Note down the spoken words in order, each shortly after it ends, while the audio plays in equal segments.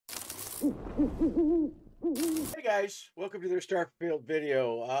Hey guys, welcome to their Starfield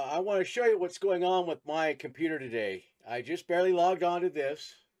video. I want to show you what's going on with my computer today. I just barely logged on to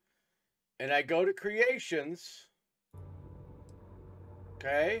this, and I go to creations,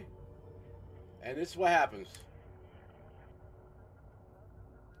 okay, and this is what happens.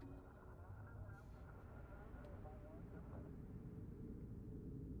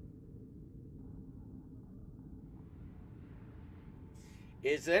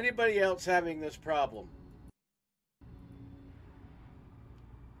 Is anybody else having this problem?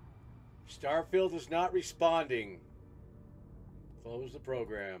 Starfield is not responding. Close the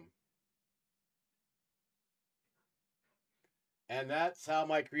program. And that's how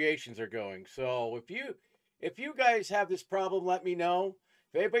my creations are going. So if you guys have this problem, let me know.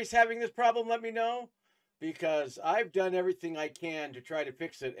 If anybody's having this problem, let me know. Because I've done everything I can to try to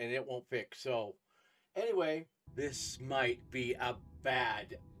fix it and it won't fix. So anyway, this might be a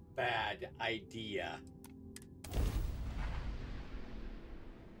bad idea.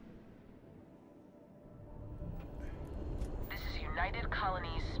 United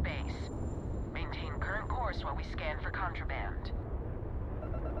Colonies space. Maintain current course while we scan for contraband.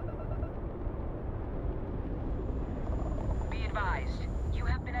 Be advised, you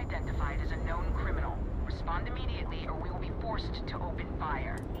have been identified as a known criminal. Respond immediately or we will be forced to open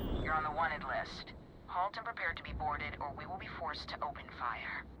fire. You're on the wanted list. Halt and prepare to be boarded or we will be forced to open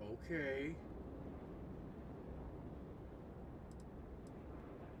fire. Okay.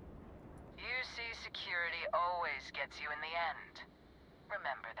 UC security always gets you in the end.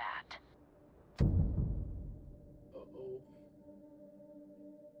 Remember that. Uh-oh.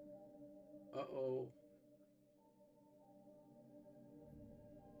 Uh-oh.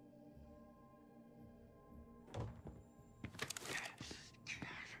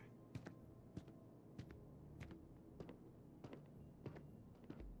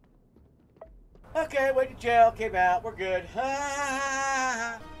 Okay, went to jail, came out, we're good.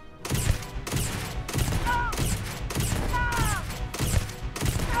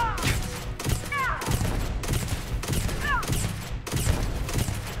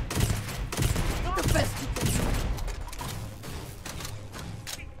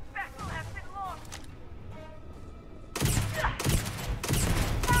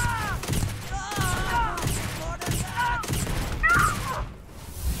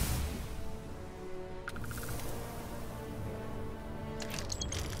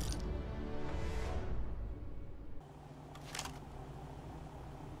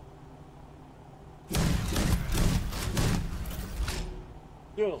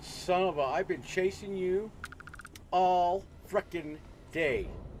 Little son of a, I've been chasing you all frickin' day.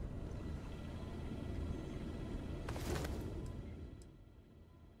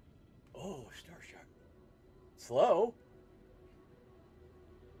 Oh, Star Shark. Slow.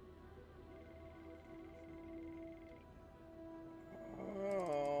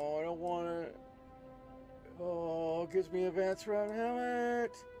 Oh, I don't want to. Oh, it gives me advanced round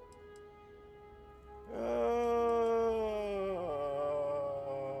helmet.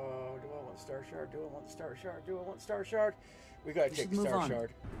 Star Shard, do I want the Star Shard? Do I want the Star Shard? We gotta take the Star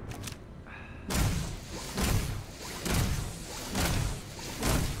Shard.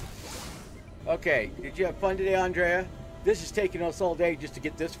 Okay, did you have fun today, Andrea? This has taken us all day just to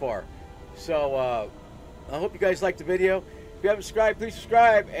get this far. So, I hope you guys liked the video. If you haven't subscribed, please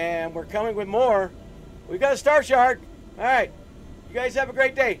subscribe, and we're coming with more. We got a Star Shard. Alright, you guys have a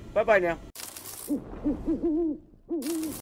great day. Bye-bye now.